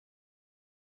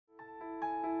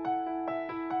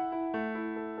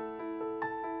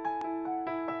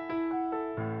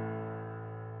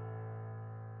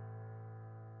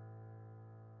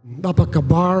Baba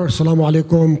Kabar, Assalamu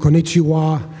alaikum,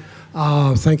 konnichiwa.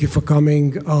 Thank you for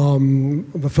coming.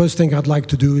 The first thing I'd like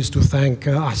to do is to thank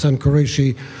Ahsan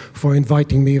Qureshi for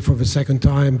inviting me for the second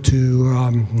time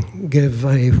to give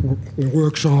a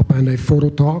workshop and a photo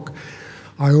talk.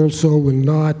 I also will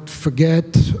not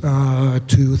forget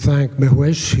to thank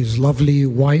Mehwesh, his lovely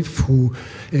wife, who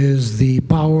is the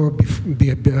power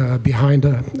behind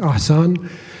Ahsan.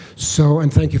 So,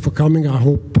 and thank you for coming. I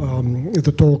hope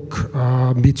the talk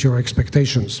meets your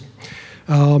expectations.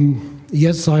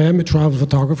 Yes, I am a travel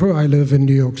photographer. I live in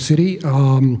New York City.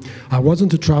 I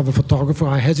wasn't a travel photographer.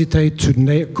 I hesitate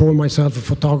to call myself a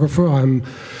photographer.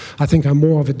 I think I'm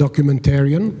more of a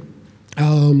documentarian.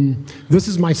 This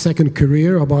is my second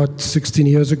career. About 16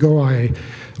 years ago, I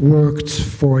worked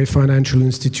for a financial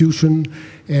institution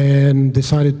and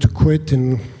decided to quit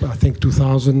in, I think,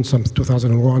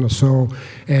 2001 or so,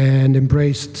 and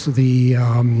embraced the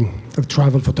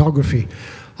travel photography.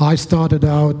 I started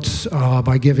out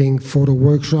by giving photo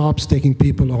workshops, taking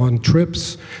people on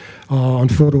trips, on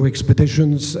photo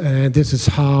expeditions, and this is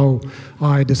how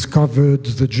I discovered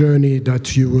the journey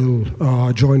that you will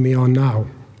join me on now.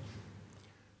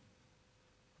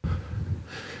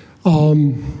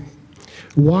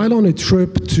 While on a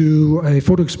trip to a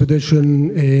photo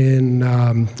expedition in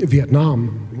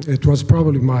Vietnam, it was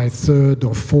probably my third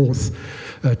or fourth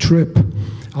trip,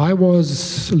 I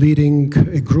was leading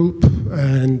a group,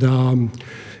 and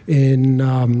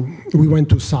we went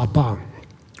to Sapa,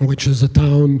 which is a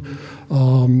town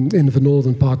in the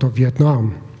northern part of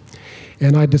Vietnam.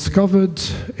 And I discovered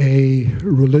a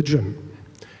religion,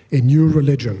 a new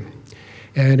religion,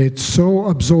 and it so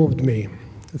absorbed me.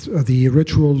 The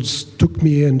rituals took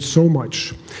me in so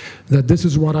much that this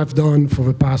is what I've done for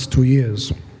the past 2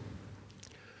 years.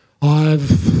 I've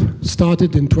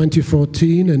started in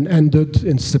 2014 and ended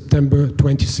in September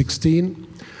 2016.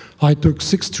 I took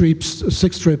six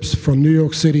trips from New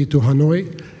York City to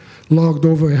Hanoi, logged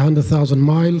over 100,000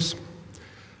 miles,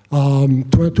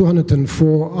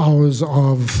 204 hours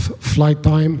of flight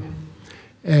time,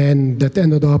 and that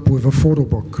ended up with a photo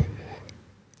book.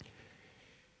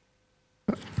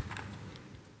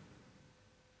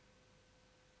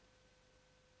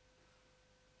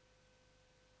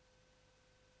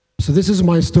 So this is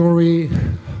my story,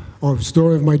 or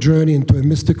story of my journey into a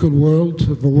mystical world,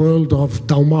 the world of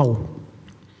Dao Mao,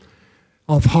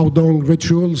 of Hao Dong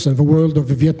rituals, and the world of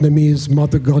the Vietnamese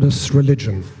mother goddess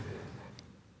religion.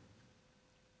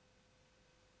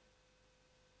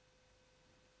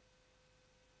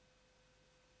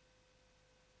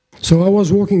 So I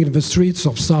was walking in the streets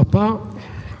of Sapa.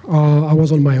 I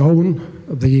was on my own.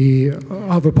 The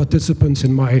other participants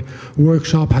in my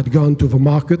workshop had gone to the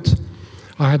market.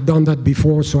 I had done that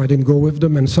before, so I didn't go with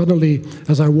them. And suddenly,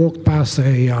 as I walked past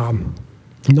a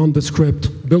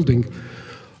nondescript building,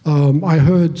 I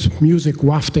heard music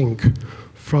wafting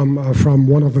from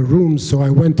one of the rooms. So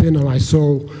I went in and I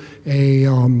saw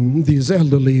these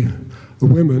elderly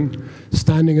women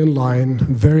standing in line,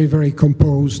 very, very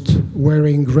composed,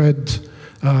 wearing red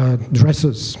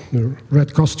dresses,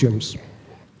 red costumes.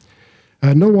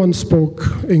 No one spoke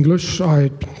English. I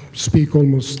speak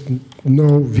almost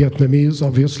no Vietnamese,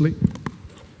 obviously.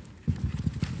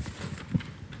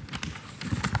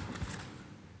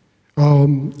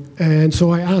 And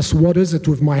so I asked, what is it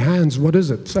with my hands? What is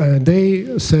it? And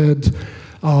they said,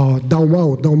 Dao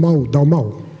Mao, Dao Mao, Dao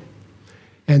Mao.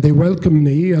 And they welcomed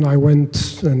me, and I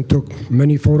went and took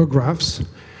many photographs.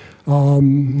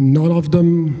 None of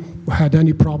them had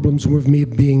any problems with me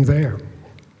being there.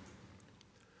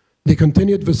 They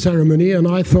continued the ceremony, and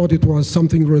I thought it was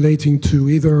something relating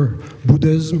to either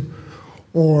Buddhism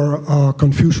or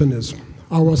Confucianism.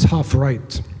 I was half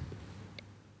right.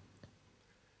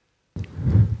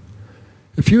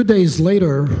 A few days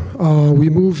later, we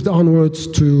moved onwards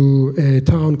to a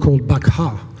town called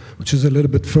Bakha, which is a little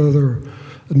bit further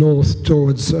north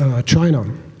towards China.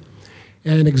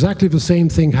 And exactly the same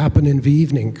thing happened in the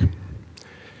evening.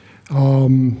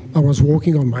 I was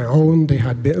walking on my own.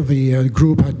 The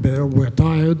group were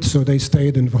tired, so they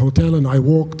stayed in the hotel, and I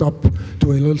walked up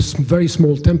to a very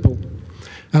small temple.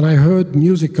 And I heard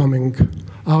music coming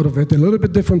out of it, a little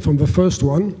bit different from the first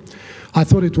one. I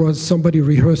thought it was somebody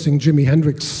rehearsing Jimi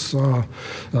Hendrix.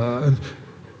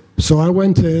 So I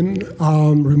went in,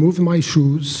 removed my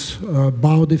shoes,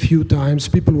 bowed a few times.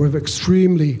 People were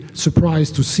extremely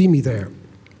surprised to see me there.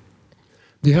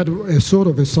 They had a sort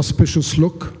of a suspicious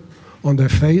look on their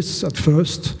face at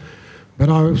first, but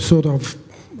I sort of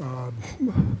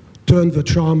turned the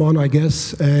charm on, I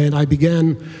guess, and I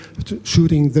began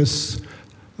shooting this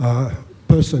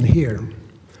person here.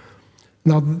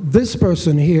 Now, this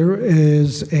person here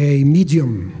is a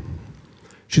medium.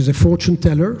 She's a fortune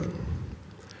teller,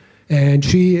 and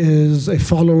she is a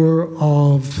follower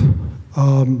of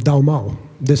Dao Mao,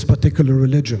 this particular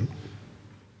religion.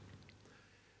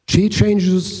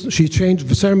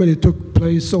 The ceremony took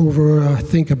place over, I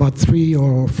think, about 3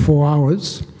 or 4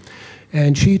 hours,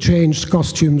 and she changed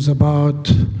costumes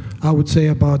about, I would say,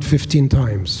 about 15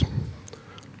 times.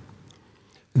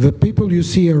 The people you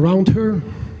see around her,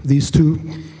 the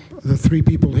 3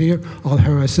 people here, are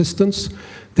her assistants.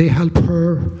 They help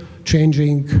her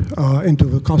changing into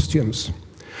the costumes.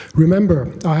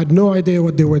 Remember, I had no idea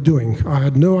what they were doing. I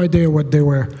had no idea what they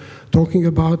were talking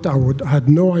about. I had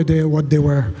no idea what they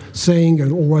were saying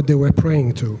or what they were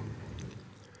praying to.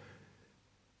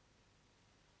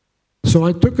 So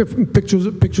I took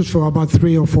pictures for about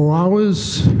 3 or 4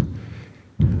 hours.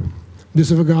 This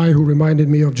is a guy who reminded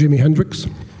me of Jimi Hendrix.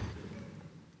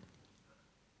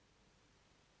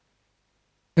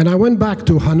 And I went back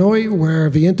to Hanoi, where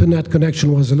the internet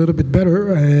connection was a little bit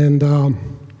better, and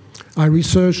I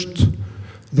researched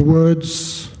the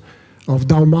words of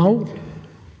Dao Mao.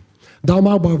 Dao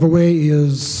Mao, by the way,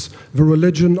 is the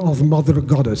religion of Mother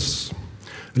Goddess.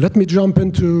 Let me jump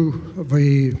into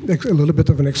a little bit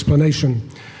of an explanation.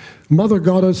 Mother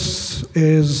Goddess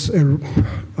is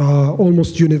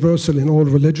almost universal in all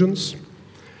religions.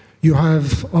 You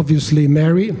have, obviously,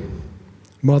 Mary,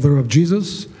 mother of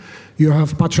Jesus. You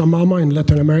have Pachamama in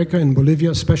Latin America, in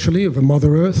Bolivia especially, the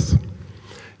Mother Earth.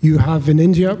 You have in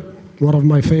India, one of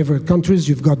my favorite countries,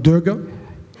 you've got Durga.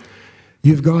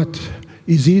 You've got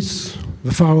Isis,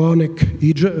 the pharaonic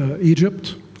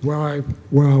Egypt, where I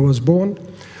was born.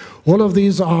 All of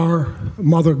these are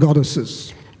mother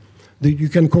goddesses. You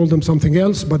can call them something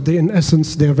else, but in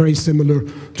essence, they're very similar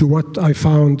to what I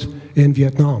found in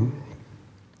Vietnam.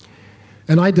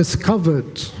 And I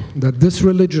discovered that this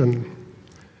religion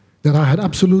that I had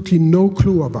absolutely no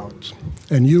clue about,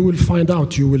 and you will find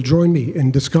out, you will join me in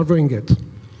discovering it,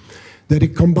 that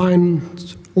it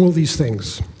combined all these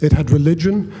things. It had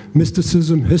religion,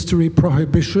 mysticism, history,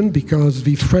 prohibition, because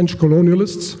the French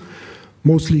colonialists,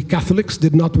 mostly Catholics,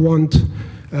 did not want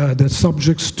their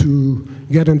subjects to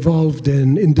get involved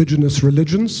in indigenous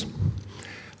religions.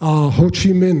 Ho Chi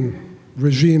Minh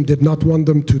regime did not want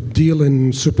them to deal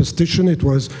in superstition. It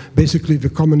was basically the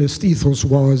communist ethos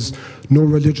was no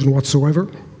religion whatsoever.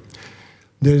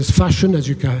 There is fashion, as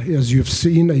you've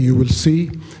seen and you will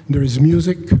see. There is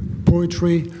music,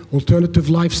 poetry, alternative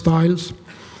lifestyles.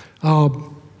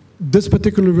 This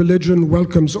particular religion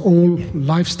welcomes all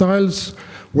lifestyles,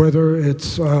 whether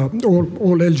it's all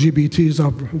LGBTs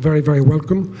are very, very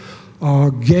welcome.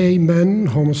 Gay men,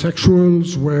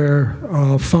 homosexuals were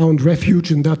found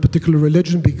refuge in that particular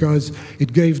religion because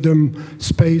it gave them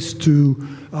space to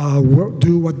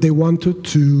do what they wanted,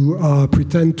 to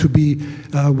pretend to be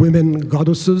women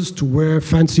goddesses, to wear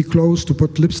fancy clothes, to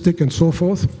put lipstick and so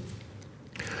forth.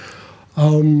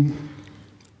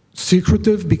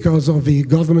 Secretive because of the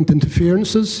government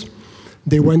interferences.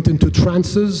 They went into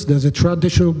trances. There's a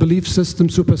traditional belief system,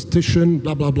 superstition,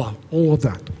 blah, blah, blah, all of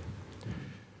that.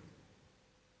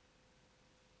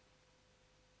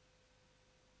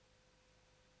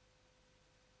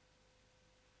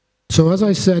 So as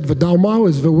I said, the Dao Mao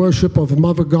is the worship of a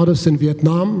mother goddess in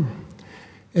Vietnam,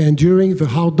 and during the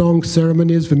Hao Dong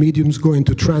ceremonies, the mediums go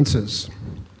into trances.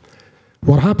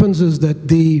 What happens is that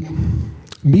the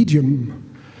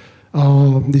medium,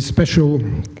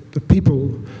 the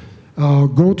people,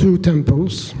 go to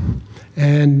temples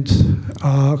and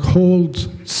hold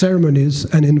ceremonies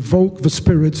and invoke the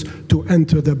spirits to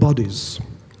enter their bodies.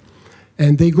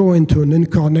 And they go into an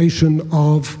incarnation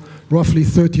of roughly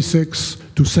 36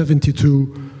 to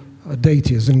 72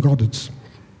 deities and goddesses.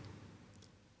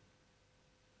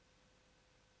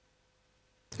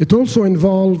 It also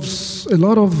involves a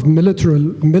lot of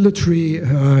military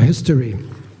history.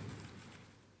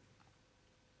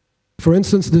 For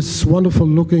instance, this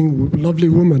wonderful-looking, lovely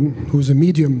woman, who's a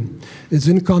medium, is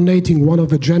incarnating one of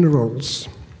the generals,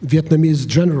 Vietnamese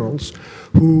generals,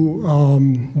 who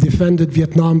defended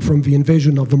Vietnam from the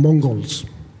invasion of the Mongols.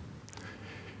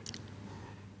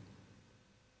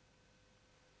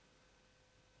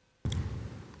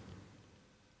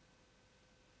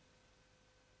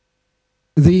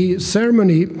 The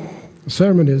ceremonies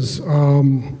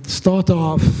start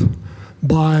off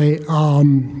by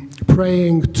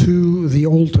praying to the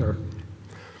altar.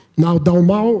 Now, Dao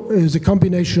Mao is a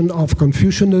combination of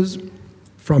Confucianism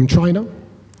from China,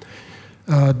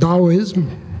 Taoism,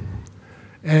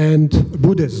 and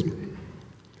Buddhism,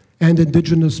 and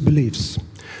indigenous beliefs.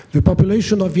 The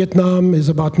population of Vietnam is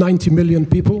about 90 million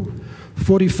people.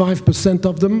 45%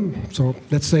 of them, so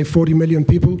let's say 40 million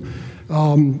people,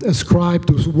 ascribe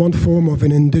to one form of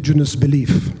an indigenous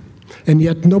belief. And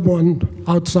yet no one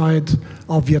outside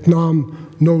of Vietnam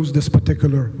knows this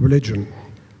particular religion.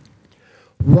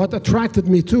 What attracted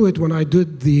me to it when I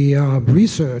did the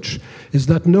research is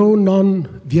that no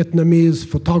non-Vietnamese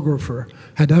photographer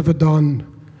had ever done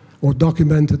or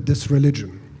documented this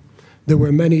religion. There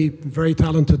were many very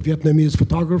talented Vietnamese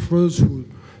photographers who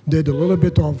did a little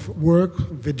bit of work,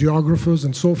 videographers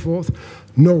and so forth.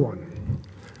 No one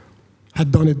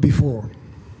had done it before.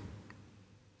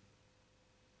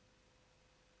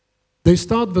 They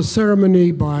start the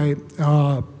ceremony by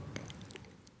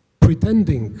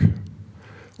pretending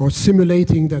or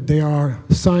simulating that they are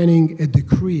signing a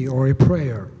decree or a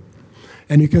prayer.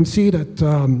 And you can see that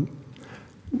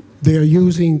they are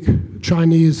using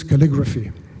Chinese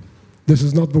calligraphy. This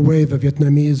is not the way the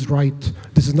Vietnamese write.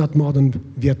 This is not modern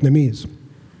Vietnamese.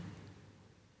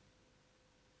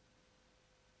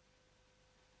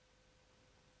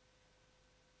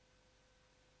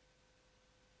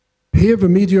 Here the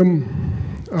medium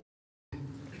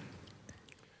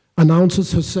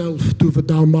announces herself to the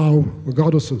Dao Mao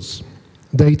goddesses,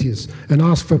 deities, and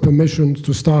asks for permission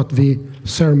to start the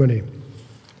ceremony.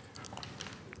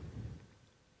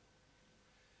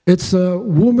 It's a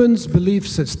woman's belief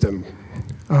system.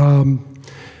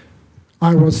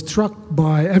 I was struck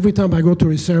by, every time I go to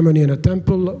a ceremony in a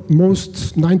temple,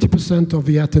 90% of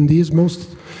the attendees,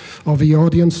 most of the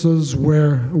audiences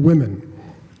were women.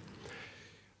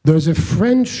 There's a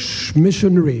French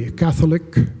missionary,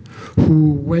 Catholic,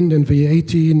 who went in the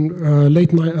late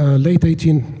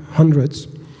 1800s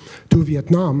to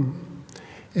Vietnam,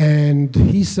 and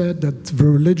he said that the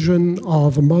religion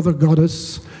of a mother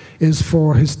goddess is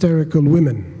for hysterical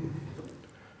women.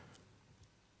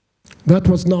 That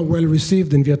was not well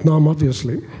received in Vietnam,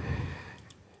 obviously.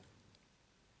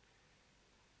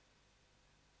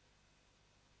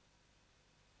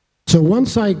 So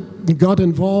once I got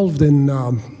involved in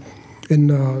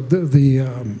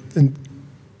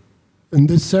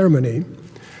this ceremony,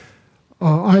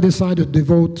 I decided to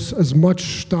devote as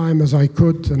much time as I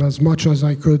could and as much as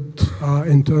I could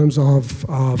in terms of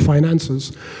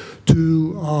finances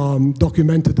to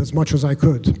document it as much as I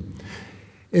could.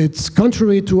 It's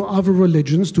contrary to other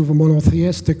religions, to the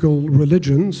monotheistical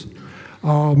religions.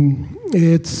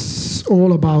 It's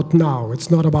all about now. It's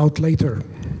not about later.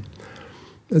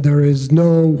 There is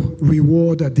no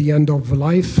reward at the end of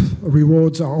life.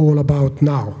 Rewards are all about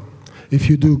now. If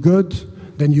you do good,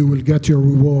 then you will get your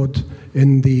reward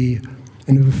in the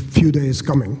few days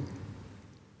coming.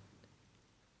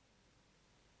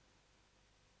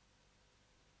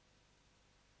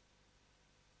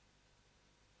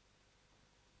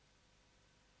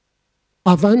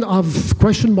 I've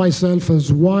questioned myself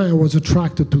as why I was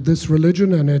attracted to this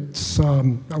religion, and it's,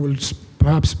 I will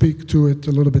perhaps speak to it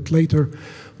a little bit later,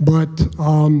 but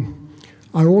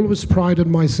I always prided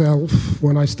myself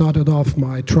when I started off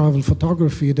my travel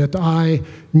photography that I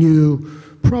knew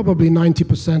probably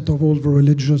 90% of all the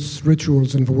religious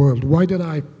rituals in the world. Why did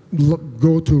I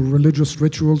go to religious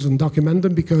rituals and document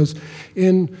them? Because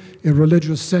in a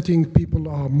religious setting, people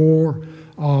are more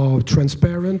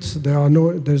transparent,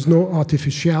 there's no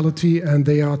artificiality, and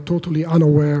they are totally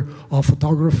unaware of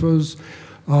photographers.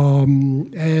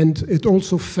 And it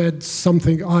also fed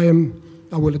something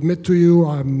I will admit to you,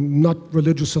 I'm not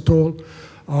religious at all,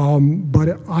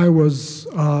 but I was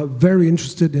very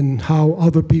interested in how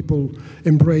other people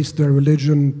embraced their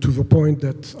religion to the point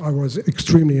that I was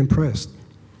extremely impressed.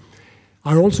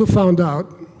 I also found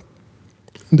out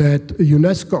that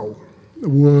UNESCO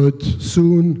would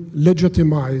soon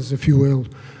legitimize, if you will,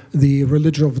 the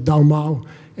religion of Dao Mao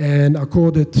and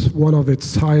accord it one of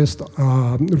its highest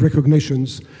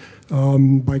recognitions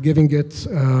by giving it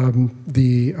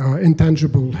the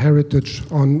intangible heritage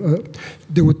on.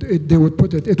 It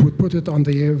would put it on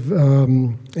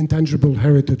the intangible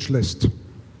heritage list.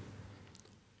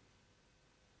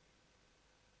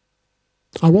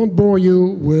 I won't bore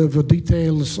you with the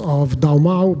details of Dao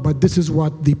Mao, but this is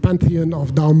what the pantheon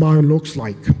of Dao Mao looks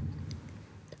like.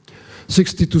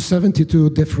 60 to 72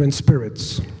 different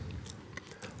spirits.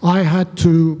 I had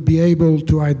to be able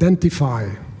to identify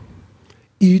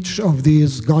each of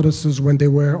these goddesses when they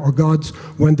were, or gods,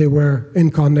 when they were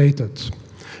incarnated.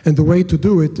 And the way to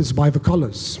do it is by the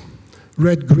colors: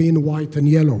 red, green, white, and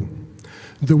yellow.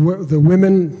 The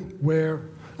women wear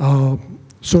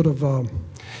sort of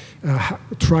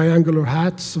triangular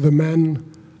hats. The men,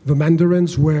 the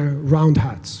mandarins, wear round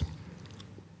hats.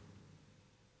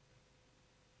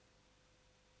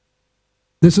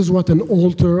 This is what an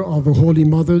altar of the Holy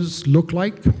Mothers look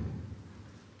like.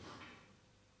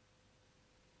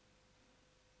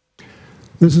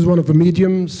 This is one of the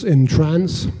mediums in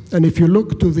trance. And if you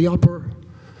look to the upper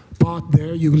part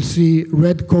there, you will see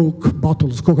red Coke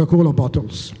bottles, Coca-Cola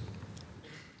bottles.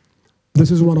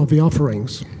 This is one of the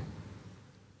offerings.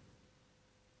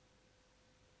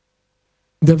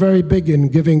 They're very big in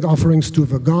giving offerings to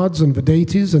the gods and the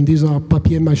deities, and these are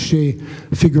papier-mâché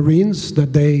figurines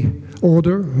that they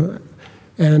order,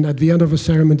 and at the end of the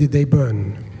ceremony, they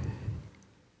burn.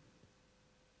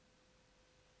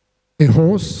 A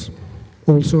horse,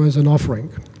 also as an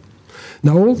offering.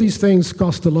 Now, all these things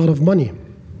cost a lot of money.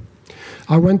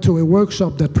 I went to a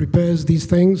workshop that prepares these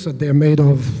things. They're made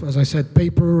of, as I said,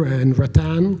 paper and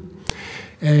rattan.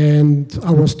 And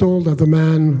I was told that the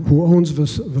man who owns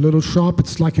the little shop,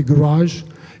 it's like a garage,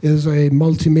 is a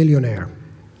multimillionaire.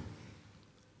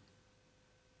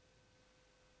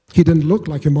 He didn't look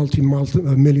like a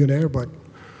multi-millionaire, but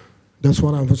that's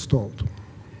what I was told.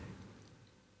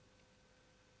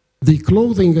 The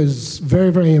clothing is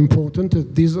very, very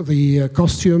important. These are the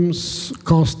costumes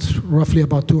cost roughly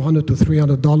about $200 to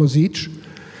 $300 each.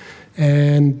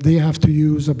 And they have to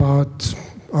use about,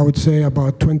 I would say,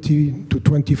 about 20 to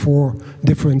 24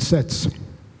 different sets.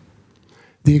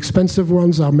 The expensive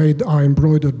ones are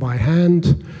embroidered by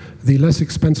hand. The less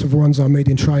expensive ones are made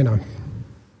in China.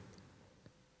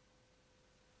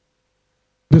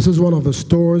 This is one of the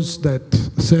stores that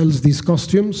sells these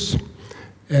costumes.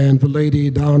 And the lady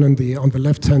down on the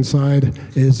left-hand side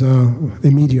is a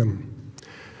medium.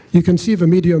 You can see the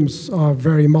mediums are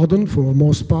very modern for the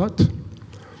most part.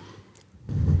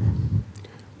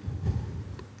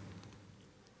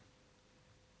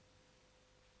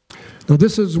 Now,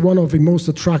 this is one of the most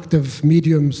attractive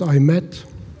mediums I met.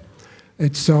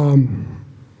 It's a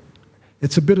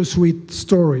bittersweet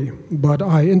story, but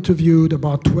I interviewed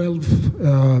about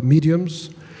 12 mediums.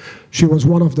 She was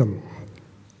one of them.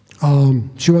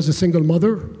 She was a single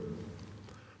mother.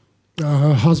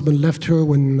 Her husband left her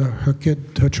when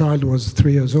her child was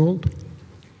 3 years old.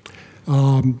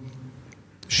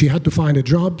 She had to find a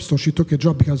job, so she took a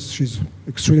job because she's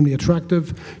extremely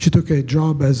attractive. She took a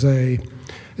job as a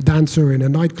dancer in a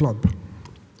nightclub.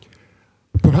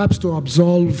 Perhaps to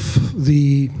absolve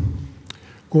the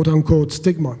quote-unquote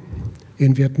stigma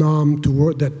in Vietnam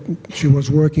that she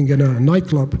was working in a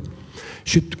nightclub,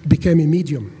 she became a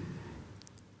medium.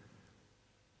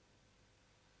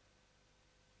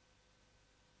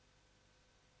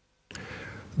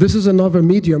 This is another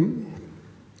medium,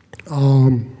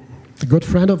 a good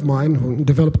friend of mine who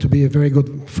developed to be a very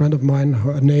good friend of mine.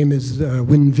 Her name is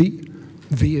Win V.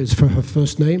 V is for her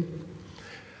first name.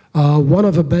 One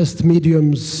of the best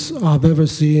mediums I've ever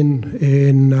seen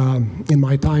in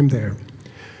my time there.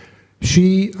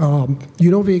 She,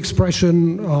 you know the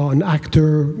expression an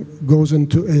actor goes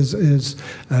into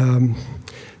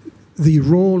the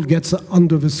role gets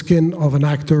under the skin of an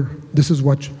actor. This is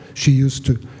what she used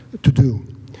to do.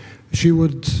 She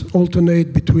would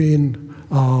alternate between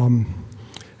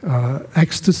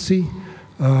ecstasy,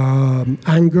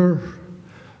 anger,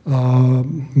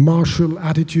 martial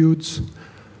attitudes,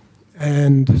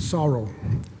 and sorrow.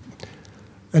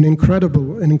 An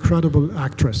incredible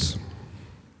actress.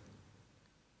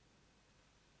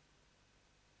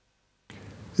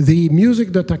 The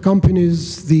music that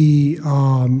accompanies the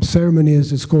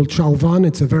ceremonies is called Chao Van.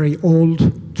 It's a very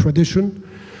old tradition.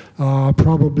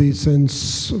 Probably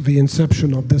since the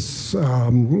inception of this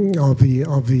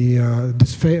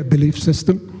this belief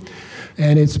system,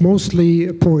 and it's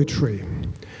mostly poetry.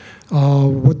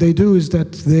 What they do is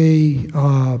that they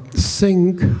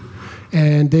sing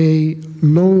and they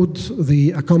load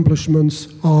the accomplishments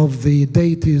of the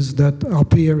deities that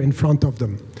appear in front of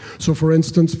them. So, for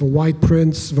instance, the White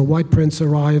Prince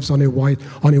arrives on a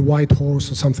white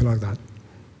horse or something like that.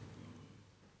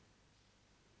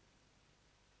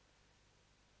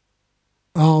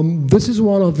 This is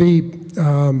one of the,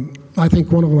 I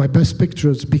think, one of my best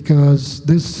pictures because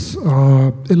this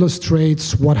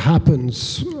illustrates what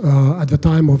happens at the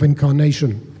time of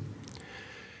incarnation.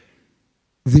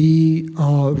 The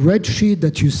red sheet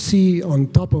that you see on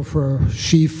top of her,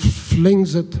 she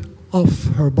flings it off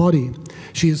her body.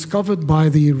 She is covered by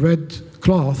the red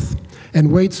cloth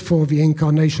and waits for the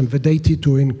incarnation, the deity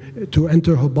to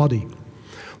enter her body.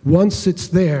 Once it's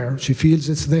there, she feels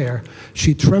it's there,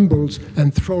 she trembles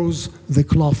and throws the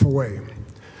cloth away,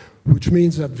 which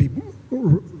means that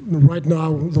right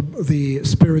now the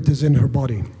spirit is in her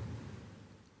body.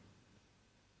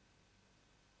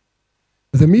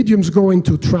 The mediums go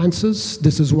into trances.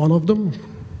 This is one of them.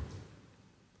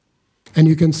 And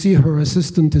you can see her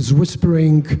assistant is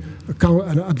whispering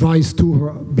advice to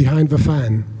her behind the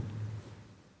fan.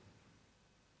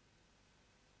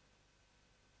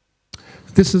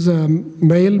 This is a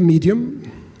male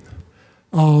medium.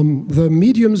 The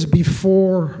mediums,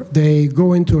 before they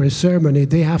go into a ceremony,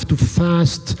 they have to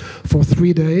fast for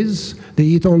 3 days. They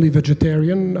eat only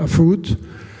vegetarian food.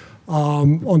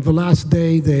 On the last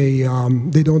day,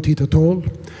 they don't eat at all.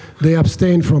 They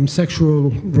abstain from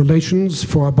sexual relations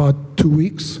for about 2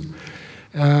 weeks.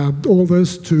 All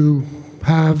this to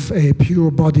have a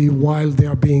pure body while they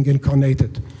are being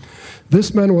incarnated.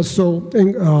 This man was so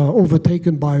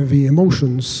overtaken by the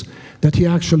emotions that he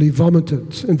actually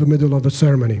vomited in the middle of the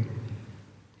ceremony.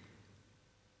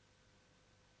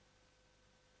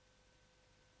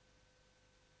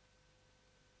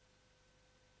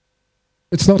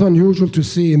 It's not unusual to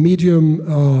see a medium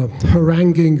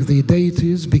haranguing the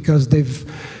deities because they've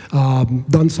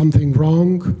done something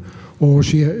wrong, or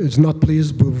she is not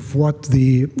pleased with what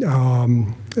the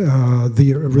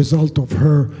result of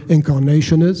her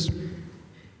incarnation is.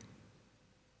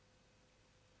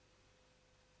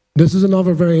 This is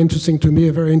another very interesting, to me,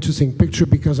 a very interesting picture,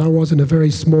 because I was in a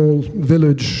very small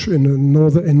village in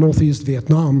northeast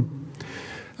Vietnam.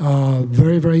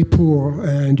 Very, very poor,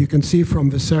 and you can see from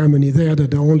the ceremony there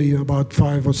that there are only about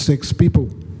 5 or 6 people.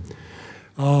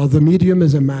 The medium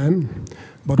is a man,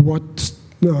 but what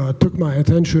took my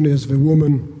attention is the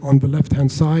woman on the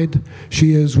left-hand side.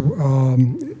 She is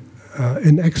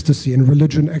in ecstasy, in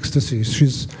religion ecstasy.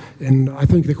 She's in, I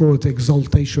think they call it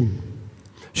exaltation.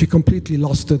 She completely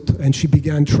lost it, and she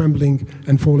began trembling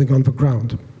and falling on the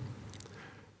ground.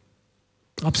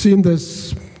 I've seen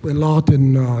this a lot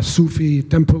in Sufi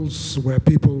temples, where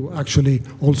people actually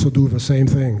also do the same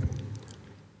thing.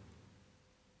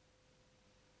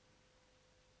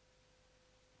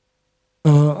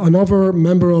 Another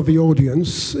member of the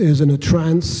audience is in a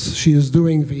trance. She is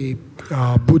doing the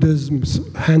Buddhism's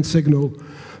hand signal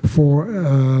for,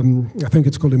 I think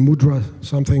it's called a mudra,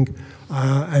 something,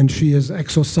 and she is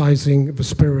exorcising the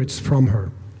spirits from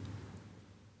her.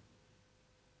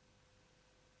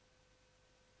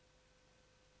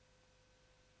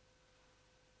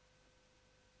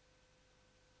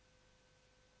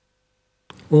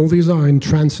 All these are in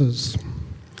trances.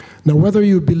 Now, whether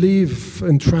you believe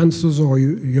in trances or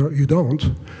you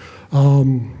don't,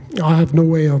 I have no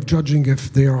way of judging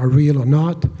if they are real or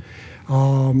not,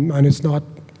 and it's not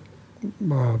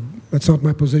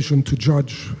my position to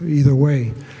judge either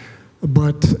way.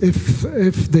 But if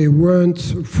they weren't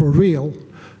for real,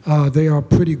 they are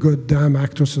pretty good damn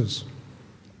actresses.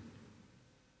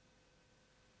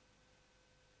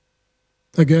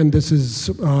 Again, this is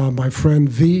my friend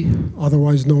V,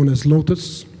 otherwise known as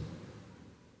Lotus.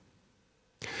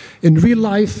 In real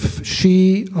life,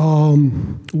 she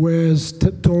wears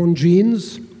toned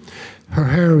jeans. Her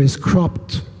hair is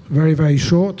cropped very, very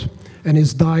short and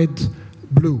is dyed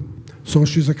blue. So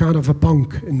she's a kind of a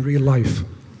punk in real life.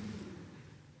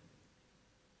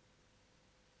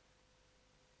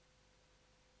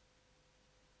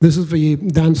 This is the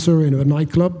dancer in a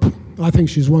nightclub. I think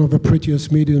she's one of the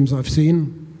prettiest mediums I've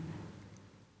seen.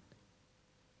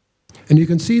 And you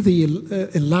can see the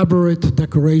elaborate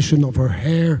decoration of her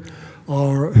hair,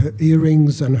 or her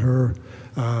earrings, and her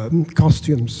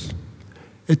costumes.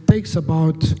 It takes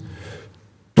about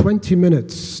 20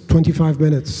 minutes, 25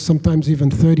 minutes, sometimes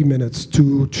even 30 minutes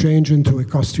to change into a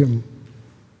costume.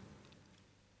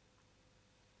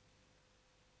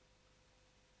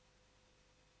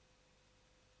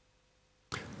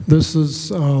 This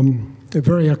is a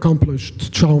very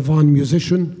accomplished Chow Van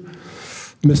musician,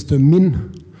 Mr.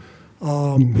 Min.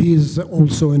 He is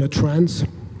also in a trance.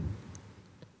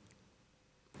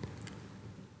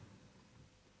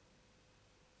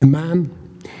 A man.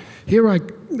 Here I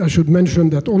should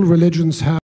mention that all religions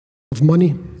have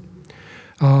money,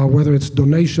 whether it's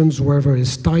donations, whether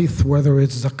it's tithe, whether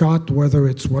it's zakat, whether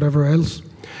it's whatever else.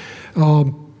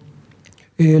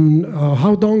 In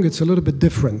Haodong, it's a little bit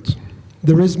different.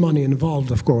 There is money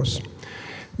involved, of course.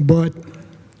 But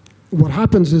what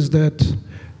happens is that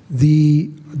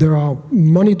there are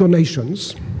money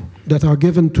donations that are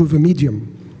given to the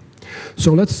medium.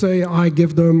 So let's say I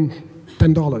give them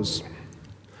 $10.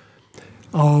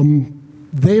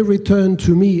 They return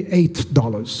to me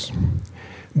 $8.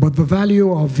 But the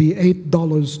value of the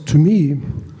 $8 to me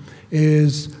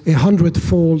is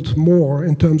 100-fold more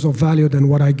in terms of value than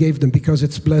what I gave them, because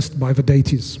it's blessed by the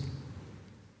deities.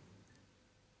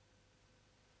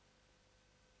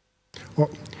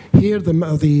 Here,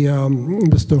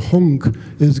 Mr. Hung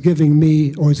is giving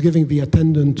me, or is giving the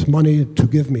attendant money to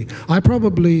give me. I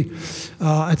probably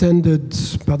attended,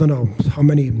 I don't know how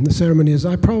many ceremonies.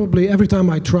 I probably, every time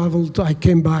I traveled, I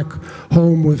came back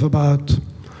home with about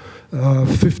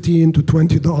 $15 to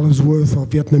 $20 worth of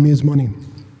Vietnamese money.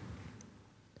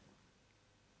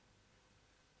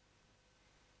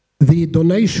 The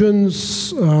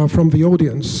donations from the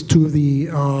audience to the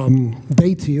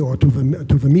deity or to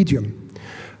the medium.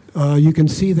 You can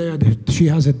see there that she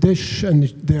has a dish and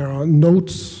there are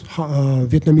notes,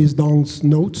 Vietnamese dong's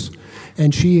notes,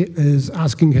 and she is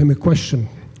asking him a question.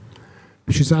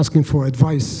 She's asking for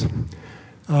advice.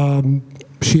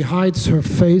 She hides her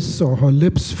face or her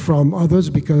lips from others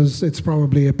because it's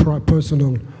probably a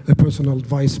personal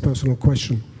advice, personal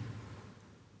question.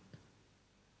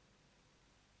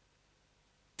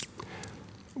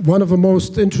 One of the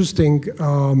most interesting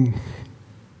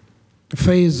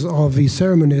phase of the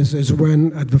ceremonies is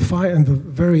when at the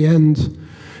very end,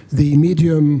 the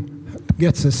medium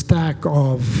gets a stack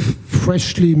of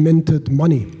freshly minted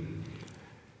money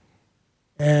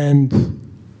and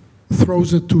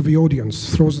throws it to the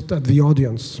audience, throws it at the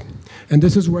audience. And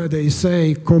this is where they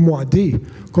say, Komwadi.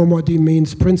 Komwadi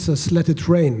means princess, let it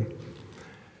rain.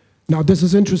 Now this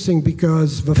is interesting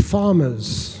because the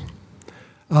farmers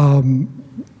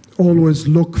always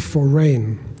look for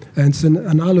rain. And it's an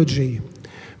analogy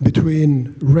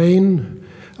between rain,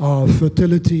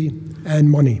 fertility,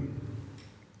 and money.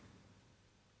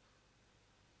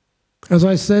 As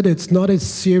I said, it's not a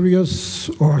serious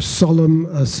or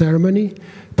solemn ceremony.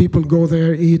 People go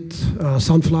there, eat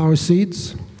sunflower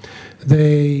seeds.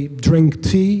 They drink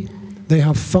tea. They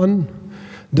have fun.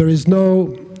 There is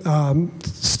no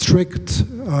strict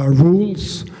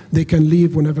rules. They can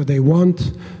leave whenever they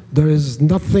want. There is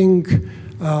nothing,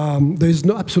 there is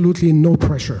absolutely no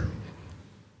pressure.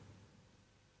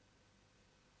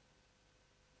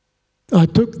 I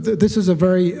took, this is a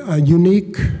very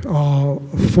unique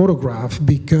photograph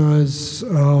because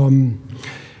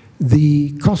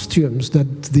the costumes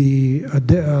that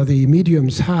the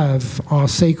mediums have are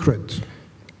sacred.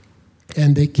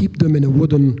 And they keep them in a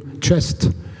wooden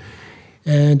chest.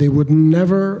 And they would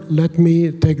never let me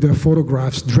take their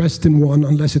photographs dressed in one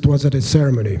unless it was at a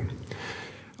ceremony.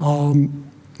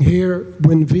 Here,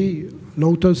 Winvi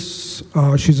Lotus,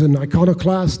 she's an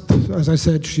iconoclast. As I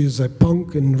said, she's a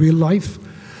punk in real life.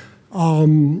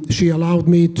 She allowed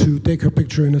me to take her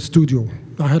picture in a studio.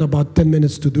 I had about 10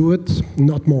 minutes to do it,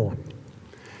 not more.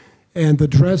 And the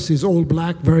dress is all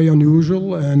black, very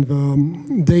unusual, and the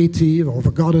deity, or the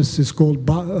goddess, is called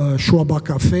Shuaba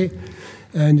Cafe.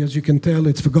 And as you can tell,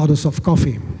 it's the goddess of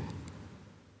coffee.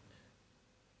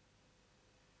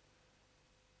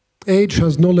 Age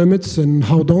has no limits in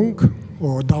Hao Dong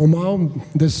or Dao Mao.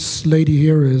 This lady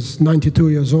here is 92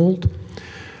 years old,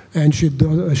 and she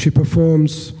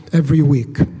performs every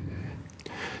week.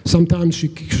 Sometimes she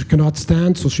cannot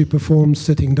stand, so she performs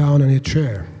sitting down in a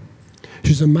chair.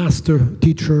 She's a master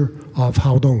teacher of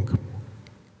Hao Dong.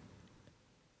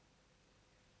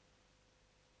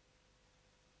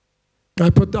 I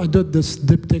did this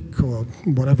diptych, or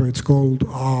whatever it's called,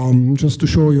 just to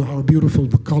show you how beautiful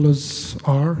the colors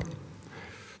are,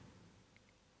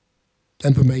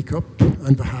 and the makeup,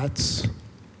 and the hats.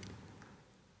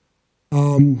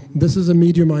 This is a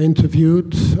medium I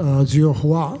interviewed, Zio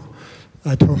Hua,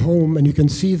 at her home, and you can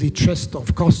see the chest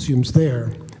of costumes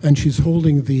there, and she's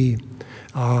holding the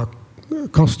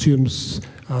costumes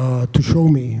to show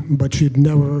me, but she'd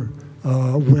never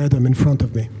wear them in front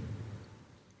of me.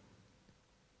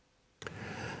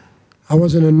 I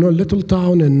was in a little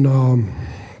town in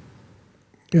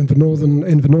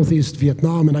the northeast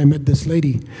Vietnam, and I met this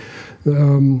lady,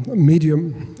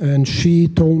 medium, and she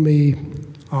told me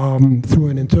through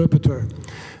an interpreter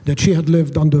that she had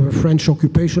lived under the French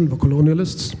occupation, the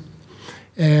colonialists,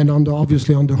 and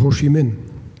obviously under Ho Chi Minh.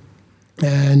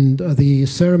 And the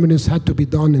ceremonies had to be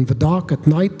done in the dark at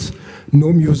night,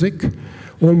 no music,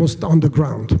 almost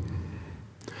underground.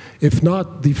 If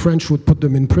not, the French would put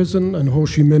them in prison, and Ho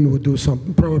Chi Minh would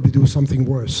probably do something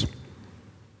worse.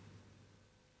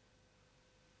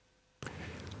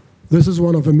 This is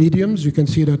one of the mediums. You can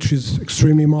see that she's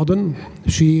extremely modern.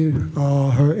 She,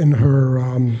 her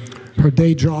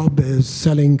day job is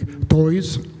selling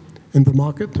toys in the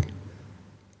market.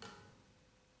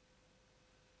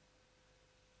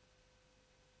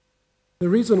 The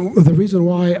reason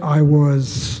why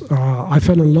I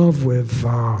fell in love with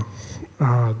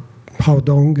Hao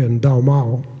Dong and Dao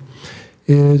Mao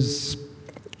is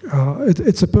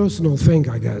it's a personal thing,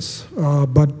 I guess.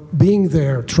 But being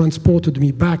there transported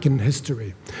me back in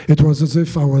history. It was as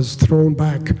if I was thrown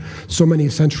back so many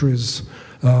centuries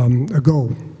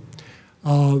ago.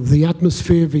 The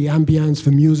atmosphere, the ambience,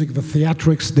 the music, the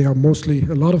theatrics, there are mostly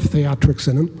a lot of theatrics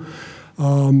in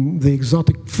them. The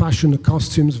exotic fashion, the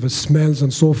costumes, the smells,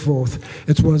 and so forth.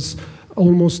 It was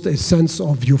almost a sense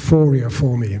of euphoria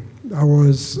for me. I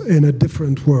was in a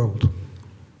different world.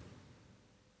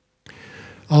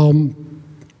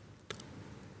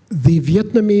 The The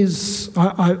Vietnamese,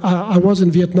 I was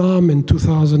in Vietnam in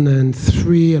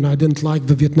 2003, and I didn't like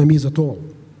the Vietnamese at all.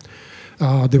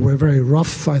 They were very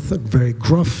rough, I think, very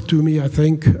gruff to me, I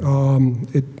think.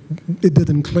 It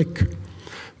didn't click.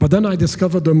 But then I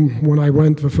discovered them when I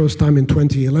went the first time in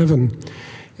 2011,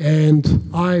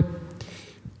 and I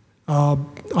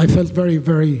felt very,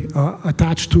 very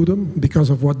attached to them because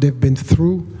of what they've been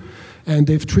through, and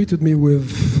they've treated me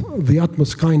with the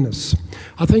utmost kindness.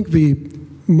 I think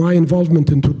my involvement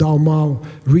into Dao Mao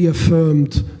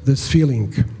reaffirmed this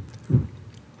feeling.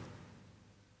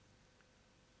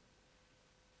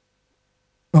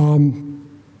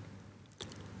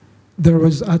 There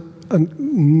was at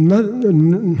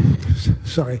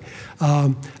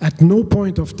no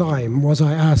point of time was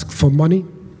I asked for money,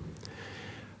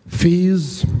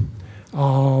 fees,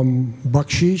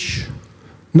 bakshish,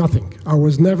 nothing. I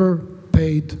was never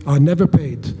paid. I never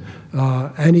paid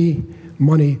any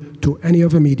money to any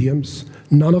of the mediums,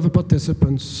 none of the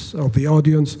participants of the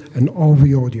audience, and all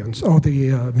the audience, all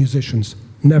the musicians,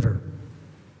 never.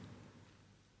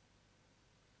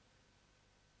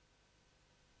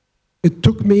 It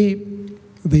took me,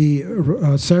 the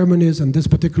ceremonies and this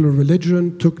particular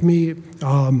religion took me,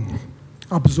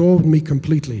 absorbed me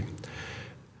completely.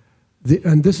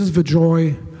 And this is the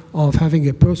joy of having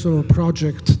a personal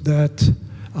project that,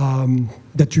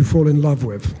 that you fall in love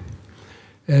with.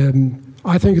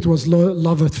 I think it was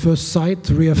love at first sight,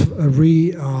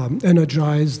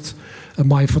 re-energized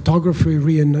my photography,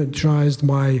 re-energized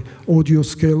my audio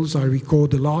skills. I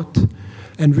record a lot,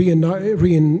 and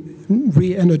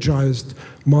re-energized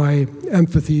my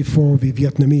empathy for the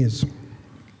Vietnamese.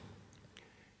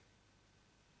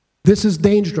 This is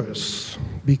dangerous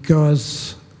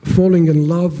because falling in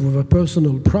love with a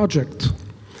personal project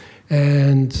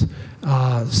and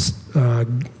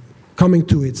coming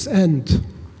to its end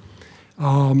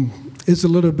is a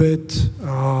little bit,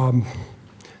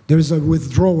 there's a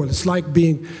withdrawal. It's like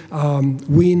being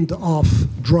weaned off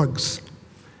drugs.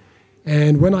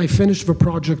 And when I finished the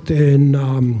project in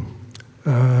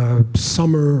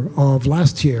summer of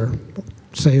last year,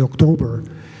 say October,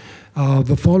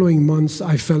 the following months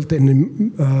I felt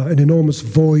an enormous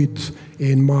void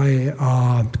in my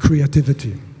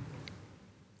creativity.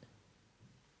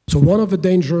 So one of the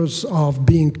dangers of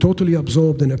being totally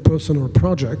absorbed in a personal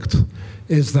project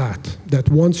is that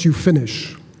once you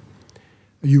finish,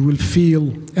 you will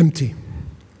feel empty.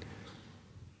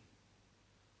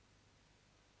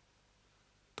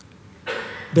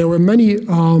 There were many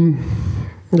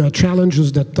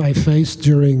challenges that I faced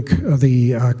during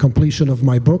the completion of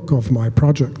my book, of my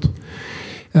project.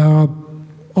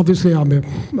 Obviously,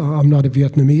 I'm not a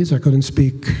Vietnamese. I couldn't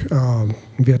speak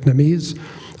Vietnamese.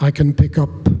 I can pick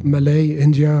up Malay,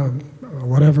 India,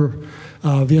 whatever.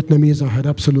 Vietnamese, I had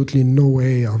absolutely no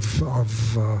way of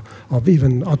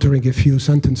even uttering a few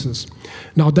sentences.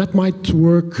 Now, that might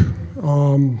work.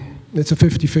 It's a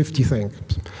 50-50 thing.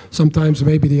 Sometimes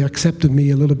maybe they accepted me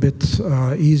a little bit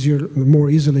more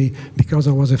easily because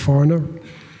I was a foreigner.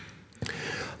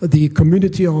 The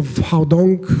community of Hao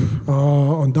Dong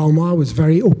on Dao Mao is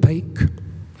very opaque.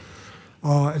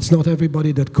 It's not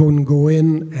everybody that can go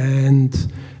in and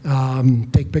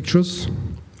take pictures,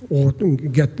 or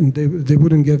they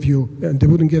wouldn't give you, they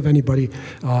wouldn't give anybody,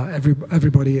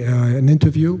 everybody an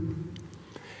interview.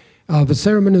 The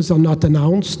ceremonies are not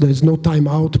announced. There's no time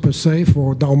out per se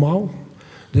for Dao Mao.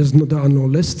 There are no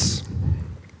lists.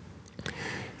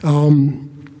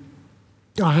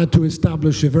 I had to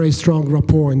establish a very strong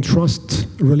rapport and trust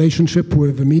relationship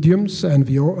with the mediums and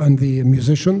the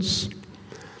musicians.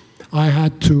 I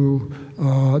had to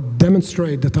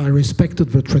demonstrate that I respected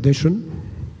the tradition.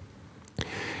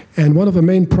 And one of the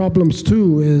main problems,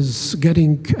 too, is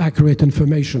getting accurate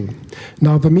information.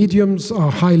 Now, the mediums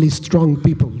are highly strung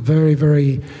people, very,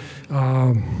 very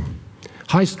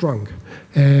high-strung.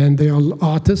 And they are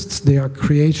artists, they are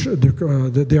creative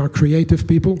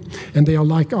people, and they are,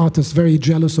 like artists, very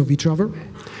jealous of each other.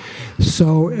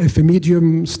 So if a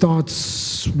medium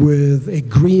starts with a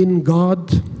green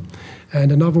god, and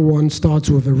another one starts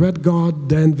with a red god,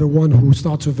 then the one who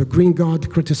starts with a green god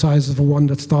criticizes the one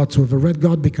that starts with a red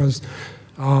god, because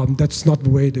that's not the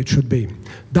way it should be.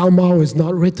 Dao Mao is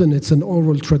not written, it's an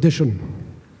oral tradition.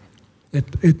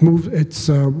 It's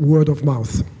word of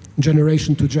mouth,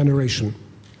 generation to generation.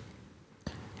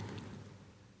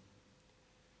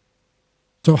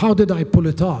 So how did I pull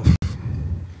it off?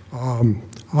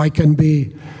 I can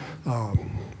be,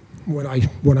 when I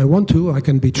want to, I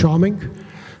can be charming.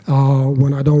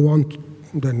 When I don't want,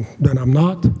 then I'm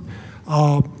not.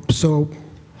 So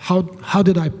how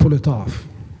did I pull it off?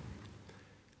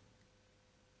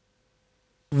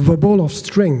 The ball of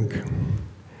string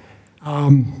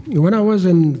When I was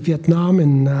in Vietnam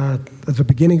at the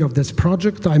beginning of this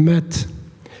project, I met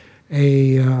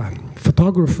a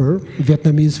photographer,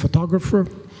 Vietnamese photographer,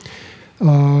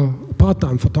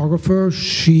 part-time photographer.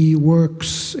 She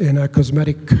works in a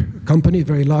cosmetic company, a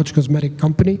very large cosmetic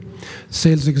company,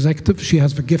 sales executive. She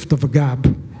has the gift of a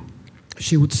gab.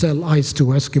 She would sell ice to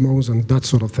Eskimos and that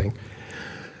sort of thing.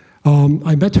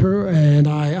 I met her and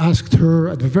I asked her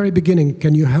at the very beginning,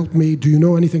 can you help me? Do you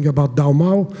know anything about Dao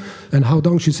Mao and How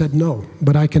Dong? She said, no,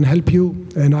 but I can help you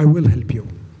and I will help you.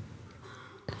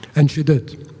 And she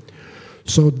did.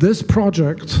 So this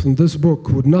project, this book,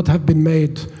 would not have been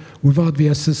made without the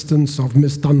assistance of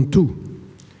Miss Tan Tu.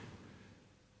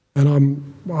 And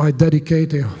I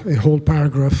dedicate a whole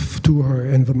paragraph to her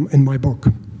in my book.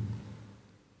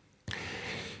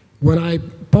 When I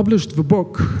published the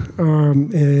book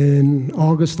in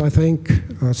August, I think,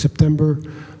 September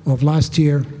of last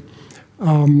year,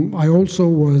 I also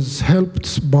was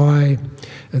helped by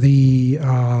the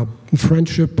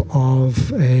friendship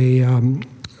of a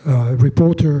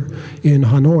reporter in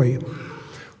Hanoi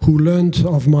who learned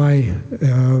of my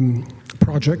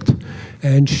project,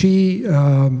 and she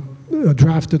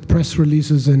drafted press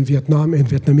releases in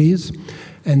Vietnamese,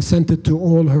 and sent it to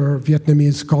all her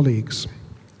Vietnamese colleagues.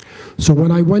 So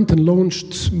when I went and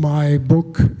launched my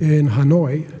book in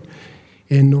Hanoi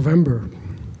in November,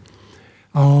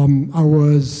 I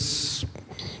was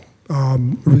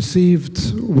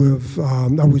received with,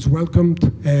 I was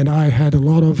welcomed, and I had a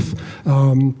lot of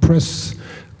press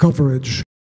coverage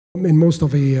in most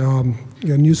of the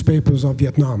newspapers of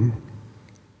Vietnam.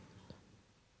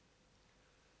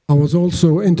 I was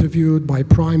also interviewed by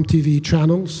Prime TV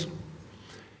channels,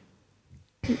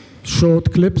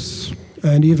 short clips,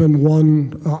 and even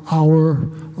 1 hour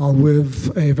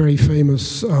with a very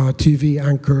famous TV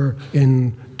anchor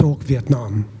in Talk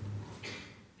Vietnam.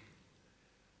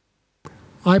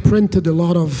 I printed a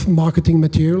lot of marketing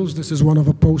materials. This is one of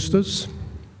the posters.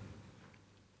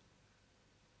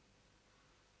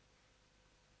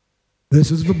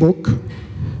 This is the book.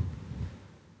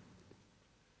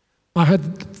 I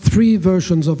had 3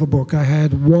 versions of a book. I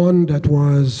had one that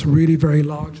was really very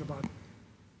large, about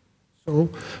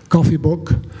coffee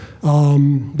book,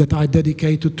 that I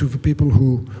dedicated to the people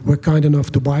who were kind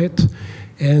enough to buy it.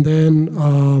 And then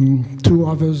 2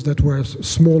 others that were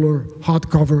smaller,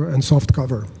 hardcover and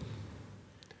softcover.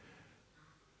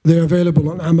 They're available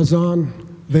on Amazon,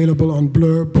 available on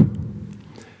Blurb.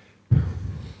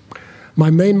 My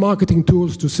main marketing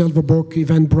tools to sell the book: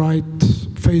 Eventbrite,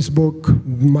 Facebook,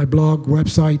 my blog,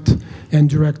 website, and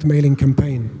direct mailing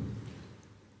campaign.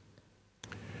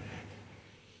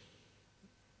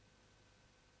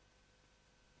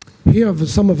 Here are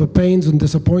some of the pains and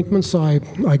disappointments I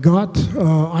got.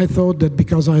 I thought that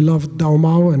because I loved Dao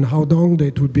Mao and How Dong, that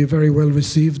it would be very well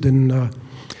received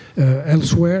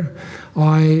elsewhere.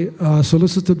 I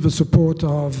solicited the support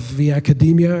of the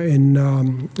academia in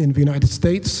the United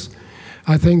States.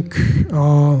 I think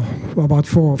about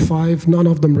 4 or 5, none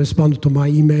of them responded to my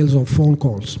emails or phone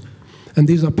calls. And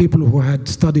these are people who had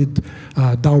studied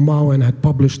Dao Mao and had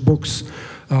published books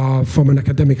from an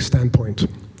academic standpoint.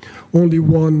 Only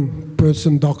one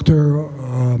person, doctor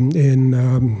in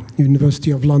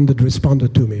University of London,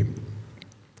 responded to me.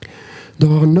 There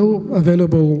are no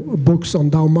available books on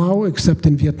Dao Mao except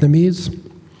in Vietnamese,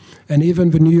 and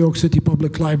even the New York City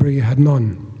Public Library had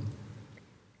none.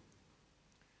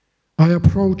 I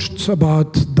approached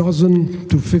about 12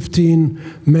 to 15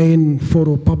 main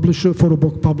photo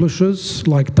book publishers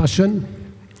like Taschen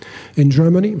in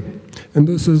Germany, and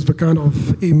this is the kind of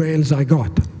emails I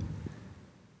got.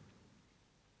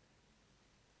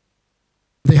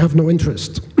 They have no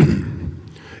interest.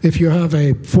 If you have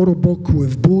a photo book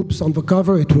with boobs on the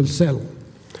cover, it will sell.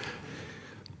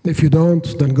 If you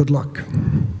don't, then good luck.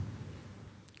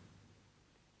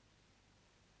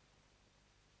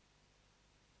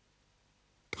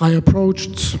 I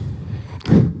approached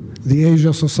the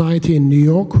Asia Society in New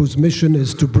York, whose mission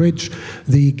is to bridge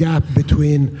the gap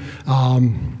between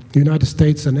the United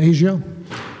States and Asia.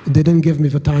 They didn't give me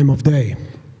the time of day.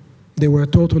 They were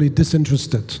totally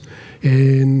disinterested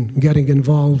in getting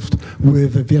involved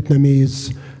with the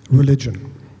Vietnamese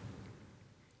religion.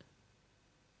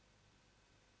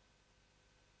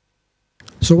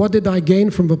 So what did I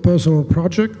gain from the personal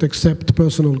project except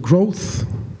personal growth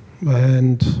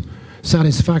and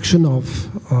satisfaction of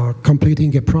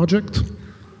completing a project?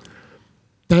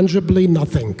 Tangibly,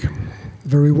 nothing.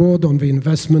 The reward on the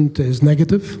investment is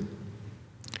negative,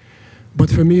 but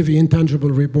for me, the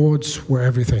intangible rewards were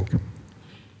everything.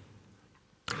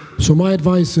 So my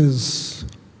advice is,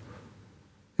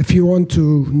 if you want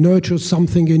to nurture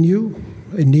something in you,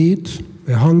 a need,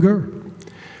 a hunger.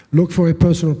 Look for a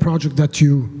personal project that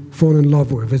you fall in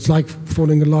love with. It's like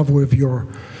falling in love with your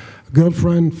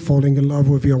girlfriend, falling in love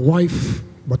with your wife,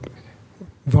 but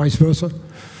vice versa.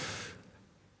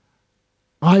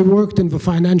 I worked in the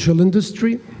financial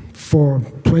industry for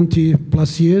 20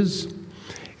 plus years,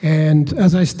 and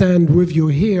as I stand with you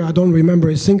here, I don't remember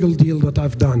a single deal that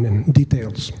I've done in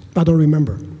details. I don't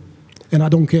remember, and I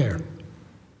don't care.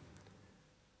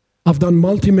 I've done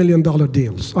multi-million-dollar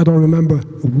deals. I don't remember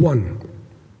one.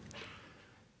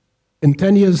 In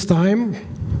 10 years' time,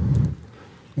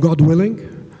 God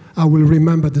willing, I will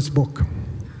remember this book.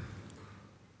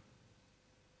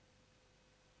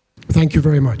 Thank you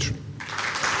very much.